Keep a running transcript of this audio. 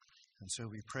so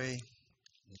we pray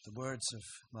that the words of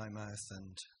my mouth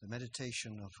and the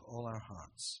meditation of all our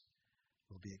hearts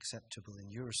will be acceptable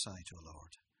in your sight, O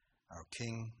Lord, our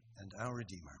King and our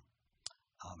Redeemer.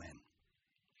 Amen.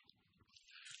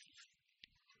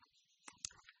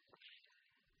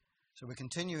 So we're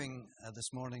continuing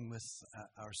this morning with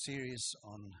our series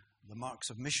on the marks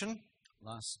of mission.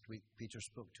 Last week Peter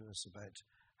spoke to us about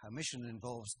how mission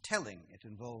involves telling. It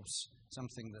involves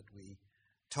something that we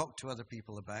talk to other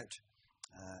people about.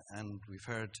 And we've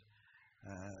heard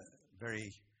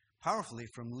very powerfully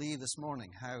from Lee this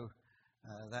morning how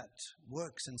that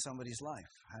works in somebody's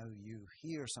life, how you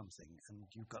hear something and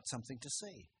you've got something to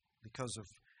say because of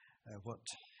what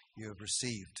you have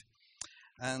received.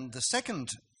 And the second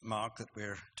mark that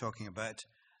we're talking about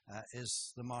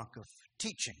is the mark of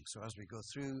teaching. So as we go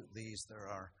through these, there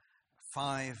are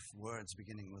 5 words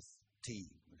beginning with T.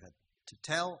 We've had to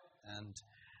tell and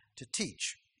to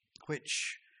teach,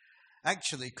 which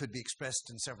actually could be expressed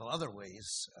in several other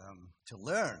ways. To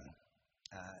learn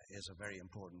is a very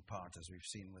important part, as we've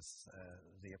seen with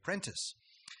The Apprentice.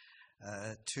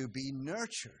 To be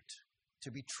nurtured, to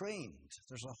be trained.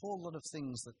 There's a whole lot of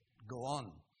things that go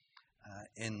on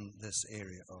in this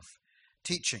area of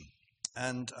teaching.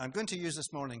 And I'm going to use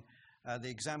this morning the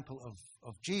example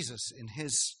of Jesus in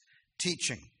his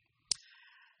teaching.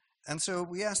 And so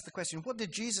we ask the question, what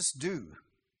did Jesus do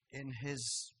in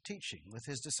his teaching with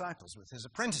his disciples, with his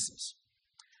apprentices?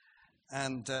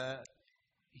 And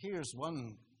here's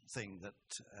one thing that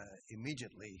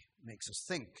immediately makes us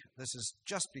think. This is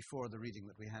just before the reading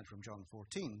that we had from John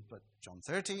 14, but John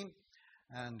 13,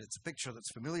 and it's a picture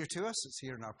that's familiar to us. It's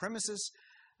here in our premises,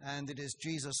 and it is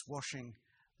Jesus washing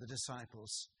the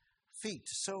disciples' feet.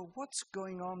 So what's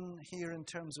going on here in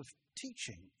terms of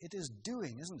teaching? It is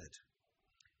doing, isn't it?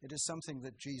 It is something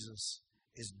that Jesus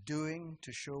is doing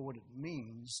to show what it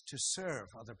means to serve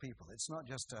other people. It's not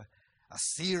just a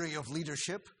theory of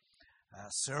leadership,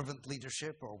 servant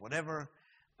leadership or whatever,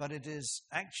 but it is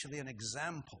actually an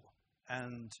example.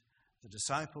 And the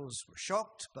disciples were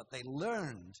shocked, but they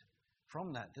learned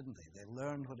from that, didn't they? They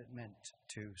learned what it meant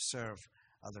to serve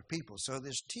other people. So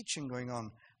there's teaching going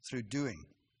on through doing.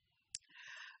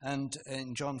 And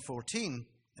in John 14,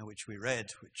 which we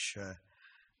read, which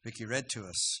Vicky read to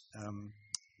us,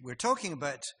 we're talking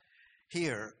about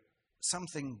here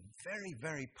something very,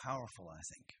 very powerful, I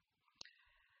think.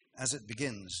 As it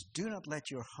begins, do not let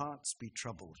your hearts be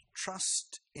troubled.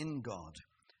 Trust in God.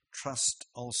 Trust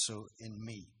also in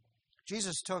me.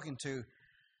 Jesus is talking to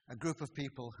a group of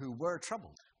people who were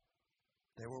troubled.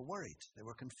 They were worried. They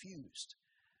were confused.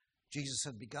 Jesus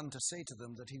had begun to say to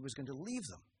them that he was going to leave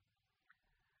them.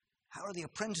 How are the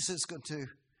apprentices going to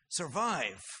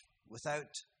survive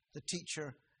without the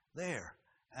teacher there?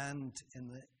 And in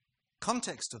the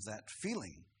context of that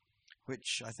feeling,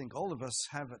 which I think all of us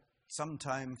have at some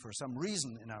time for some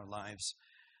reason in our lives,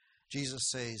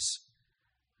 Jesus says,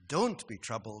 don't be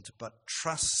troubled, but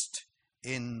trust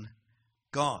in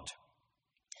God.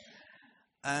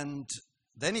 And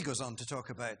then he goes on to talk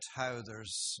about how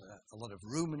there's a lot of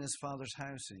room in his Father's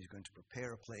house and he's going to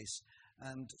prepare a place.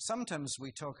 And sometimes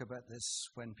we talk about this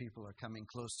when people are coming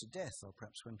close to death, or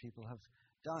perhaps when people have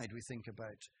died. We think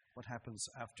about what happens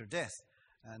after death.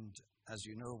 And as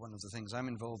you know, one of the things I'm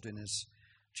involved in is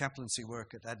chaplaincy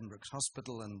work at Addenbrooke's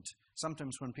Hospital. And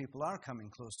sometimes when people are coming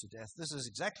close to death, this is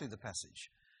exactly the passage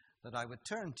that I would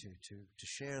turn to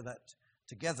share that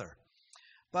together.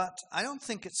 But I don't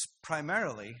think it's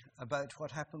primarily about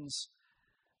what happens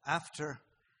after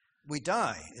we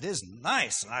die. It is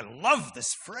nice, and I love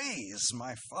this phrase,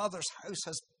 my Father's house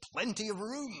has plenty of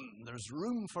room. There's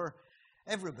room for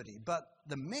everybody. But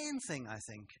the main thing, I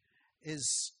think,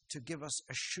 is to give us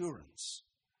assurance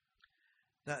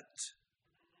that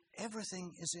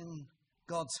everything is in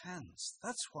God's hands.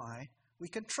 That's why we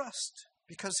can trust,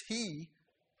 because he,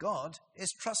 God,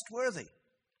 is trustworthy.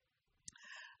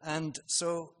 And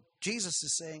so Jesus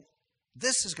is saying,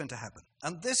 this is going to happen,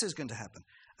 and this is going to happen,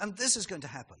 and this is going to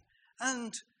happen.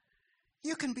 And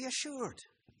you can be assured.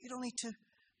 You don't need to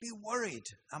be worried.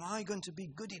 Am I going to be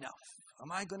good enough?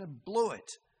 Am I going to blow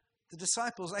it? The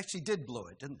disciples actually did blow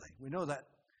it, didn't they? We know that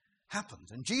happened.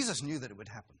 And Jesus knew that it would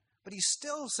happen. But he's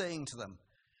still saying to them,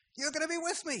 you're going to be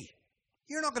with me.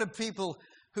 You're not going to be people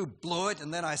who blow it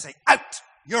and then I say, out,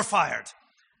 you're fired.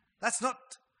 That's not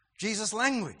Jesus'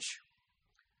 language.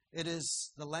 It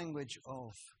is the language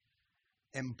of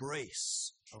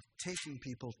embrace, of taking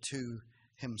people to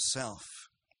himself.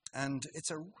 And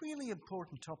it's a really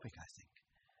important topic, I think.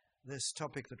 This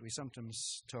topic that we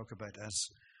sometimes talk about as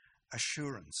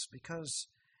assurance, because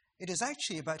it is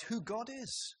actually about who God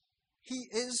is. He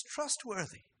is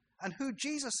trustworthy, and who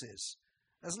Jesus is,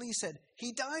 As Lee said,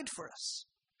 he died for us.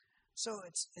 So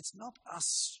it's not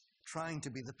us trying to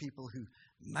be the people who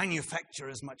manufacture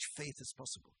as much faith as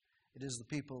possible. It is the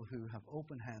people who have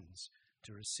open hands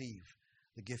to receive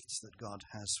the gifts that God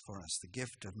has for us, the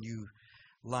gift of new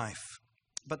life.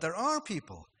 But there are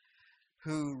people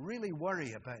who really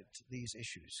worry about these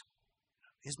issues.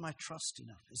 Is my trust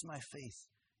enough? Is my faith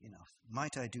enough?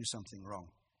 Might I do something wrong?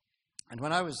 And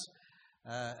when I was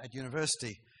at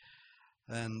university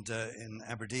and in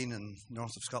Aberdeen and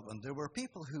north of Scotland, there were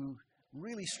people who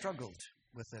really struggled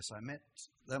with this. I met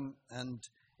them, and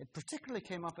it particularly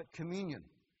came up at communion,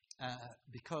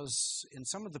 because in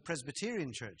some of the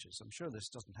Presbyterian churches, I'm sure this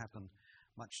doesn't happen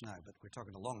much now, but we're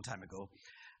talking a long time ago,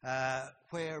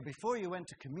 where before you went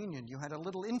to communion, you had a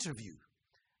little interview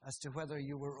as to whether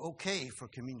you were okay for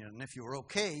communion. And if you were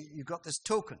okay, you got this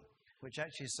token, which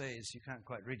actually says, you can't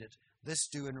quite read it, "This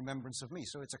do in remembrance of me."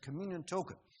 So it's a communion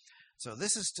token. So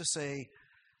this is to say,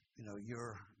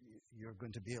 you're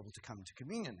going to be able to come to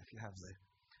communion if you have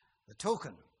the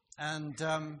token. And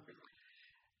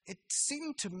it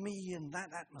seemed to me in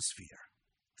that atmosphere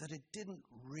that it didn't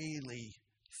really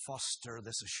foster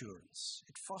this assurance.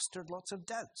 It fostered lots of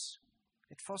doubts.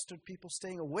 It fostered people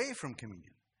staying away from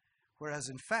communion. Whereas,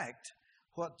 in fact,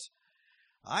 what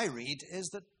I read is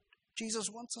that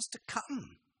Jesus wants us to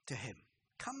come to him.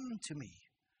 Come to me,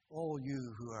 all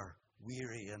you who are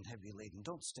weary and heavy laden.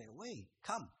 Don't stay away.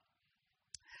 Come.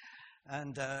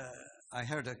 And I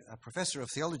heard a professor of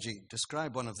theology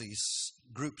describe one of these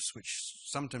groups, which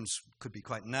sometimes could be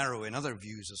quite narrow in other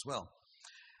views as well.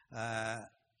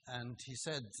 And he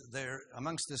said there,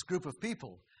 amongst this group of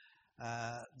people,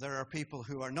 there are people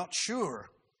who are not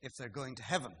sure if they're going to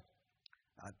heaven.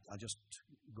 I'll just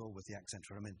go with the accent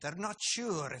for a minute. They're not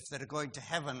sure if they're going to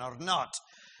heaven or not,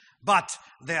 but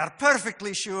they are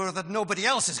perfectly sure that nobody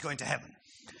else is going to heaven.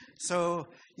 So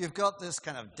you've got this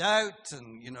kind of doubt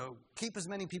and, keep as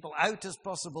many people out as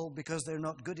possible because they're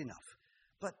not good enough.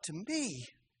 But to me,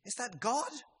 is that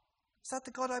God? Is that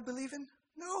the God I believe in?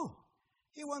 No.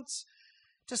 He wants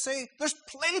to say, there's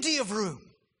plenty of room.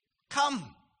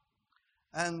 Come.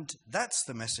 And that's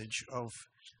the message of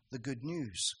the good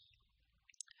news.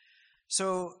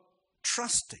 So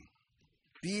trusting,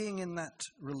 being in that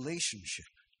relationship.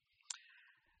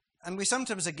 And we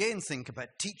sometimes again think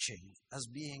about teaching as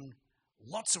being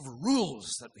lots of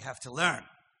rules that we have to learn.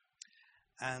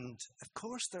 And of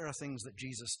course there are things that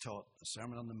Jesus taught, the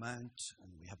Sermon on the Mount,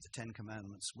 and we have the Ten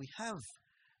Commandments. We have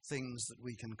things that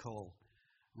we can call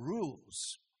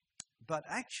rules. But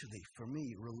actually, for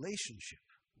me, relationship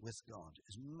with God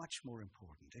is much more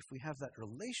important. If we have that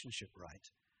relationship right,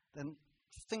 then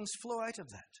things flow out of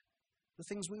that. The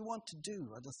things we want to do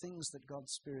are the things that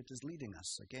God's Spirit is leading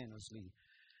us, again, as Lee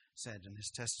said in his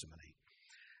testimony.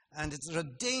 And it's a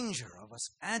danger of us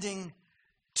adding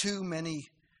too many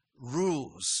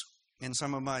rules. In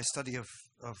some of my study of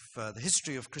the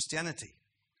history of Christianity,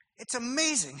 it's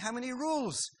amazing how many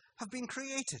rules have been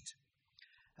created.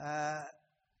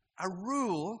 A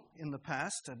rule in the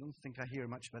past, I don't think I hear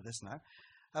much about this now,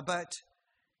 about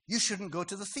you shouldn't go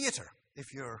to the theater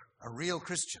if you're a real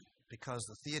Christian, because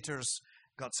the theater's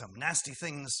got some nasty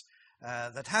things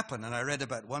that happen. And I read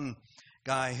about one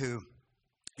guy who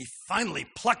he finally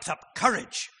plucked up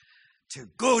courage to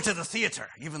go to the theater,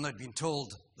 even though he'd been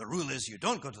told the rule is you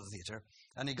don't go to the theater.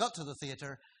 And he got to the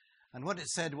theater, and what it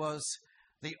said was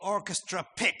the orchestra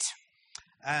pit.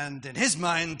 And in his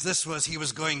mind, he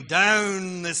was going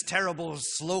down this terrible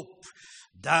slope,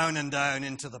 down and down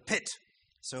into the pit.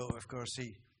 So, of course,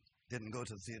 he didn't go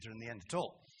to the theater in the end at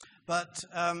all. But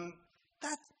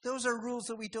those are rules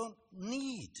that we don't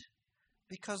need,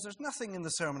 because there's nothing in the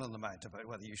Sermon on the Mount about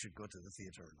whether you should go to the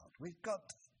theater or not. We've got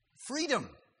freedom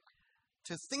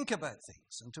to think about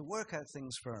things and to work out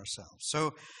things for ourselves.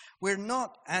 So we're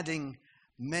not adding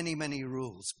many, many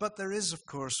rules. But there is, of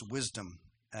course, wisdom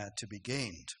to be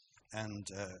gained, and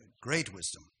great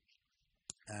wisdom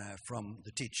from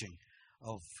the teaching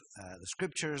of the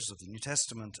Scriptures, of the New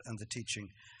Testament, and the teaching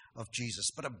of Jesus.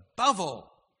 But above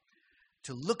all,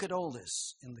 to look at all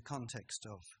this in the context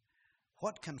of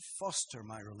what can foster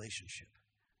my relationship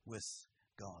with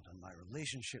God and my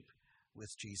relationship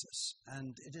with Jesus.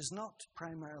 And it is not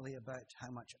primarily about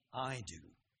how much I do.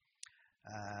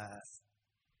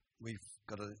 We've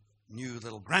got a new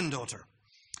little granddaughter,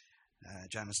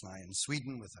 Janice and I, in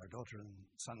Sweden with our daughter and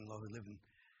son-in-law who live in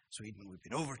Sweden. We've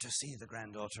been over to see the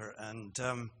granddaughter, and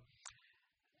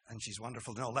she's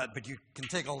wonderful and all that, but you can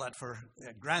take all that for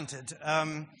granted.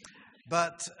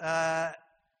 But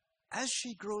as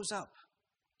she grows up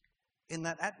in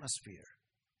that atmosphere,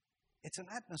 it's an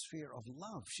atmosphere of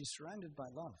love. She's surrounded by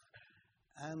love.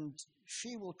 And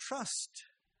she will trust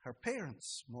her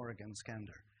parents, Morrigan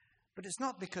Skander. But it's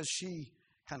not because she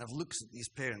kind of looks at these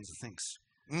parents and thinks,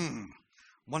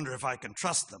 wonder if I can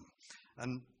trust them,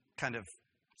 and kind of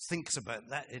thinks about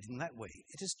that in that way.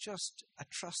 It is just a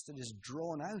trust that is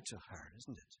drawn out of her,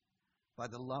 isn't it? By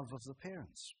the love of the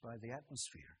parents, by the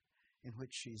atmosphere in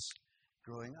which she's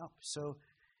growing up. So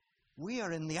we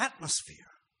are in the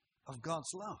atmosphere of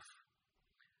God's love.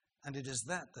 And it is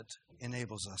that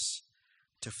enables us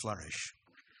to flourish.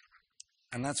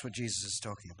 And that's what Jesus is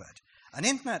talking about. And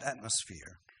in that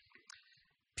atmosphere,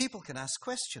 people can ask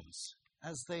questions,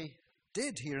 as they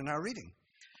did here in our reading.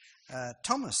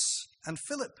 Thomas and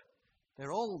Philip,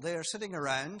 they're all there sitting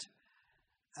around,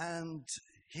 and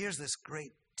here's this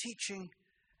great teaching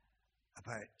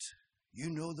about, you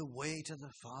know the way to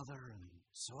the Father, and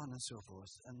so on and so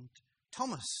forth. And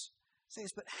Thomas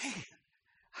says, but hey,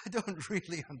 I don't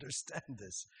really understand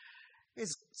this. It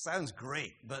sounds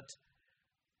great, but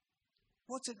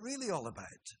what's it really all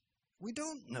about? We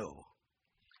don't know.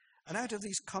 And out of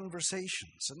these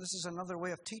conversations, and this is another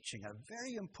way of teaching, a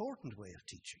very important way of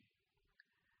teaching,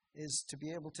 is to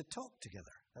be able to talk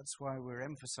together. That's why we're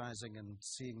emphasizing and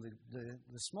seeing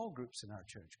the small groups in our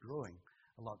church growing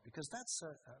a lot, because that's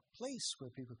a place where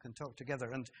people can talk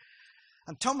together. And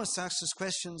Thomas asks us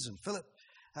questions, and Philip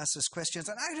asks us questions.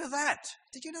 And out of that,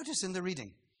 did you notice in the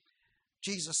reading,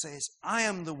 Jesus says, I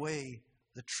am the way,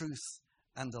 the truth,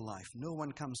 and the life. No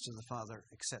one comes to the Father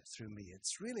except through me.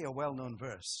 It's really a well-known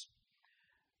verse.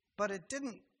 But it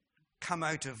didn't come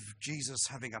out of Jesus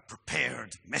having a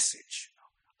prepared message.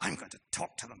 I'm going to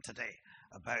talk to them today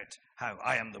about how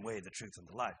I am the way, the truth, and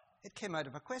the life. It came out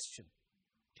of a question.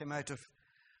 It came out of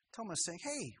Thomas saying,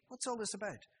 hey, what's all this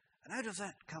about? And out of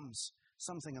that comes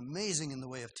something amazing in the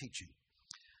way of teaching.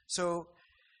 So,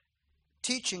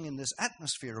 teaching in this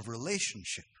atmosphere of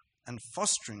relationship and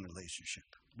fostering relationship,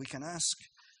 we can ask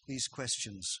these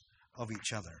questions of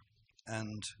each other,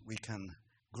 and we can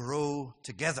grow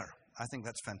together. I think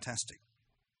that's fantastic.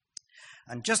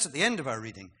 And just at the end of our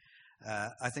reading,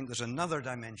 I think there's another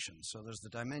dimension. So there's the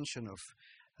dimension of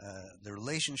the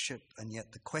relationship and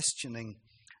yet the questioning.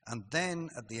 And then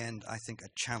at the end, I think a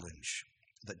challenge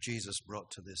that Jesus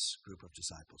brought to this group of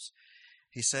disciples.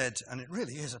 He said, and it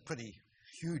really is a pretty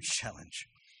huge challenge,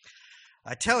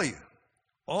 I tell you,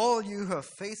 all you who have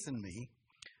faith in me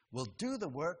will do the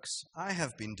works I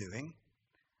have been doing,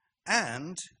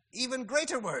 and even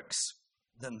greater works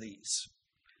than these,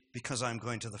 because I'm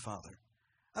going to the Father.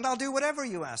 And I'll do whatever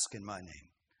you ask in my name,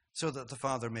 so that the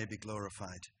Father may be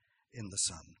glorified in the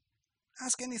Son.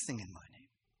 Ask anything in my name.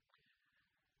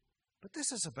 But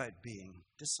this is about being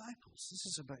disciples. This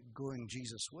is about going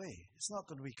Jesus' way. It's not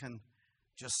that we can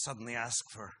just suddenly ask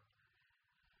for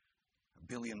 £1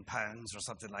 billion or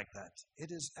something like that.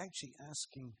 It is actually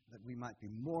asking that we might be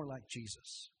more like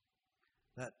Jesus,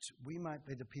 that we might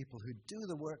be the people who do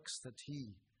the works that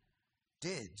he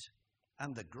did.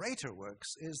 And the greater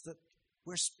works is that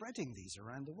we're spreading these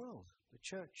around the world. The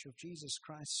Church of Jesus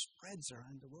Christ spreads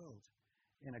around the world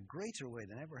in a greater way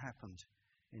than ever happened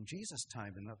in Jesus'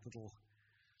 time in that little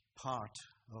part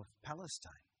of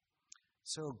Palestine.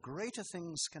 So greater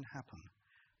things can happen,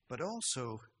 but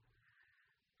also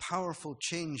powerful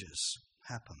changes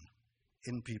happen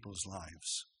in people's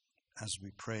lives as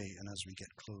we pray and as we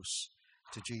get close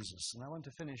to Jesus. And I want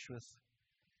to finish with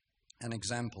an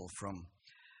example from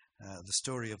the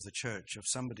story of the church, of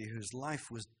somebody whose life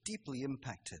was deeply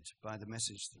impacted by the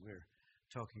message that we're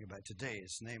talking about today.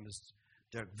 His name is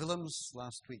Dirk Willems.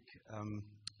 Last week,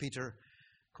 Peter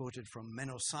quoted from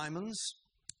Menno Simons,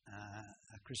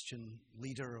 a Christian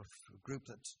leader of a group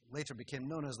that later became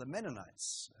known as the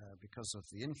Mennonites because of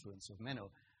the influence of Menno.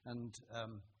 And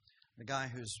the guy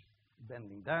who's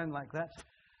bending down like that,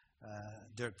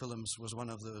 Dirk Willems, was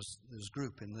one of those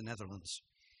group in the Netherlands.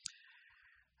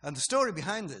 And the story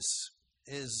behind this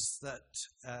is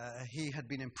that he had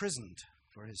been imprisoned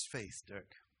for his faith.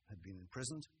 Dirk had been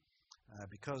imprisoned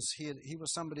because he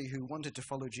was somebody who wanted to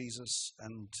follow Jesus,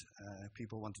 and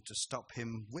people wanted to stop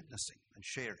him witnessing and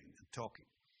sharing and talking.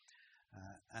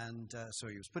 So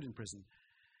he was put in prison.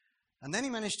 And then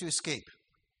he managed to escape.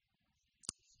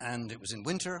 And it was in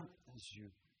winter, as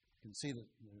you can see, that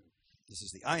this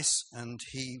is the ice, and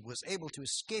he was able to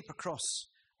escape across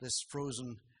this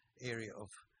frozen area of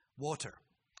water.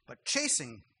 But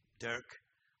chasing Dirk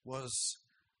was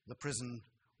the prison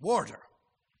warder,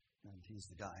 and he's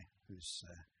the guy who's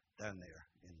down there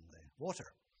in the water.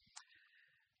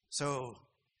 So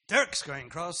Dirk's going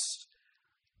across,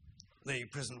 the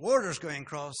prison warder's going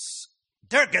across,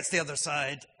 Dirk gets the other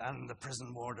side, and the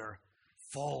prison warder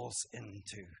falls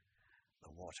into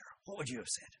the water. What would you have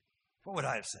said? What would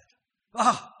I have said?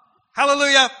 Ah,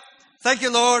 hallelujah! Thank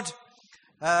you, Lord.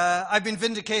 I've been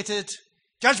vindicated.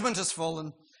 Judgment has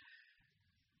fallen.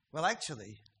 Well,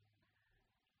 actually,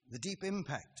 the deep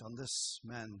impact on this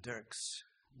man, Dirk's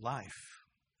life,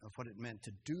 of what it meant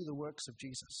to do the works of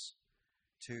Jesus,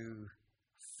 to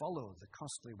follow the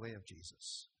costly way of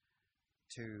Jesus,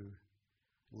 to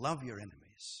love your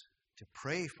enemies, to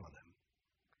pray for them.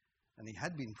 And he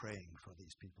had been praying for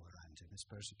these people around him, his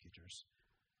persecutors.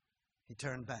 He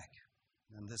turned back.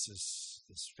 And this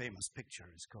famous picture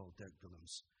is called Dirk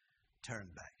Willems' Turn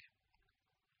Back.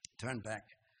 Turned back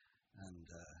and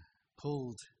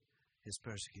pulled his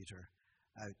persecutor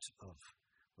out of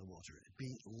the water. It'd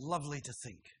be lovely to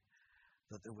think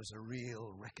that there was a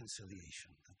real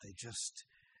reconciliation, that they just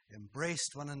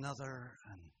embraced one another,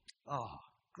 and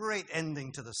great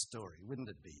ending to the story, wouldn't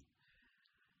it be?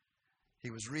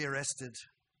 He was rearrested,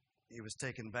 he was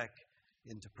taken back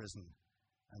into prison,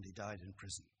 and he died in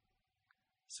prison.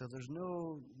 So there's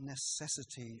no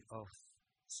necessity of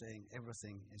saying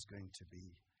everything is going to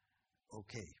be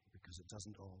okay, because it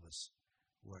doesn't always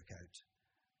work out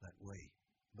that way.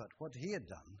 But what he had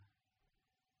done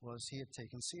was he had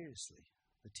taken seriously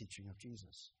the teaching of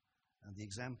Jesus and the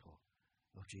example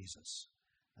of Jesus.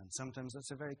 And sometimes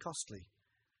that's a very costly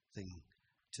thing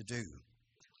to do.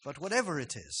 But whatever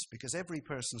it is, because every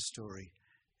person's story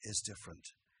is different,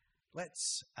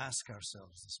 let's ask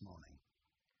ourselves this morning,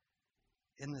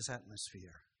 in this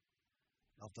atmosphere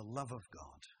of the love of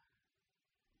God,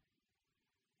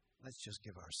 let's just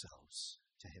give ourselves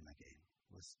to him again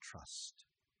with trust.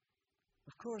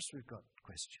 Of course, we've got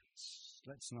questions.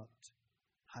 Let's not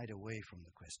hide away from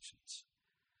the questions.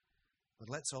 But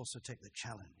let's also take the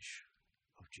challenge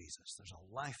of Jesus. There's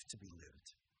a life to be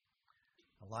lived,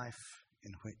 a life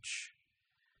in which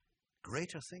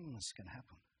greater things can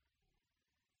happen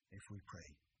if we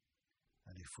pray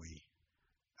and if we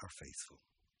are faithful.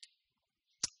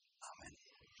 Amen.